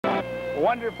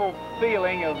wonderful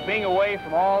feeling of being away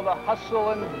from all the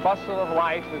hustle and bustle of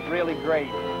life is really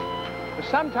great. But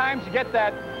sometimes you get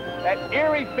that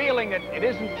eerie feeling that it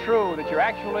isn't true, that you're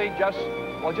actually just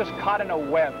caught in a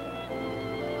web.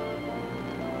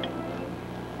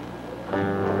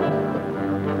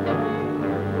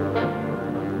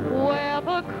 Where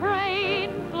the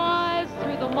crane flies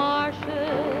through the marshes,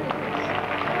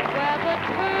 where the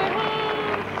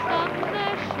turtles suck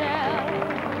their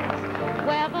shells,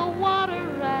 where the water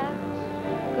rat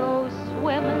goes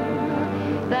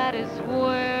swimming, that is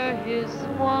where his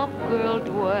swamp girl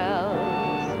dwells.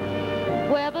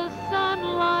 Where the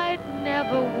sunlight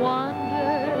never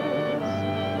wanders,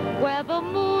 where the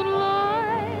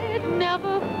moonlight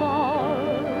never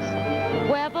falls,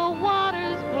 where the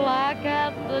water's black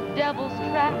as the devil's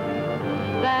trap,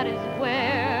 that is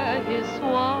where his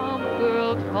swamp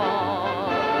girl calls.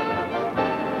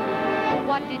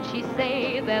 What did she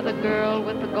say there, the girl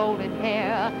with the golden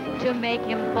hair, to make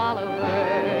him follow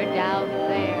her down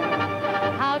there?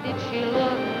 How did she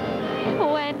look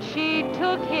when she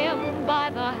took him by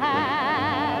the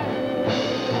hand?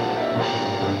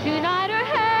 Tonight her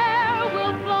hair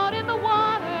will float in the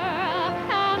water,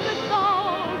 and the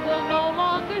gold will no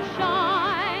longer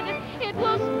shine. It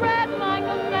will spread like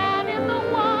a fan in the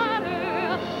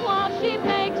water while she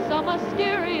makes a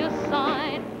mysterious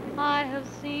sign. I have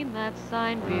seen that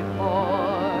sign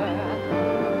before.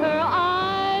 Her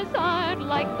eyes aren't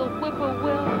like the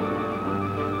whippoorwill,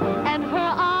 and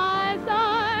her eyes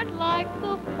aren't like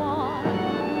the fawn.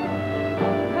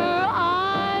 Her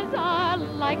eyes are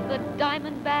like the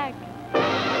diamond back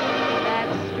that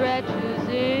stretches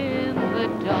in the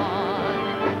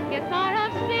dawn. Yes, I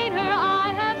have seen her,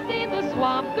 I have seen the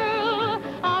swamp girl.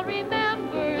 I'll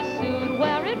remember soon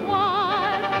where it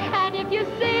was. And if you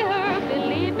see her,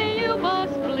 believe me, you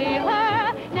must flee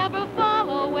her. Never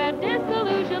follow where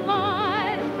disillusion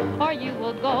lies, or you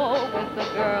will go with the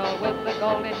girl with the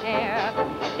golden hair,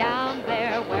 down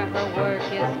there where her work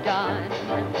is done.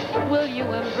 Will you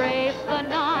embrace the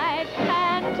night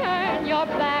and turn your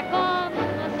back on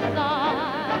the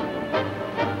sun?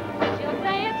 She'll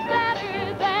say it's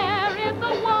better there in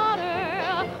the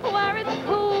water, where it's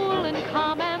cool and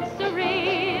calm and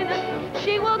serene.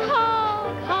 She will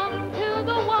call, come to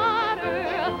the water,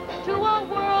 to a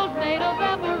world made of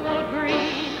emerald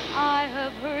green. I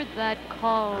have heard that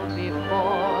call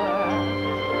before.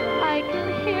 I can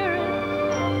hear it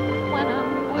when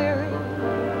I'm weary.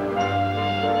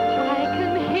 I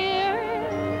can hear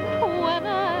it when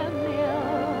I'm ill.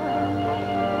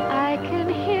 I can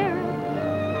hear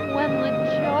it when the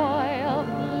joy of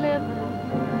living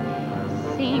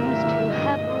seems to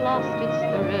have lost its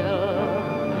thrill.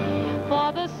 For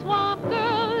the swamp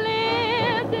girl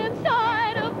lives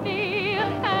inside of me,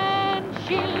 and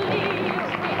she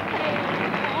leaves me pale.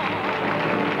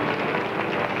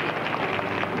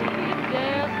 She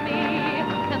dares me,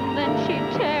 and then she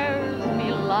tears me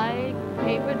like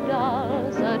paper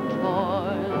does a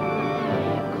torn.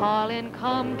 Calling,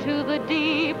 come to the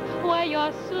deep, where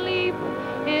your sleep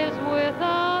is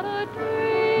without a dream.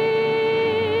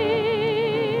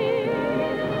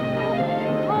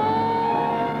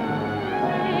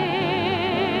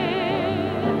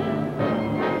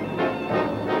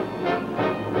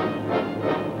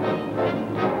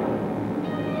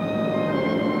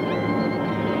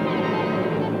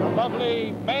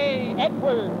 Lovely May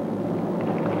Edwards.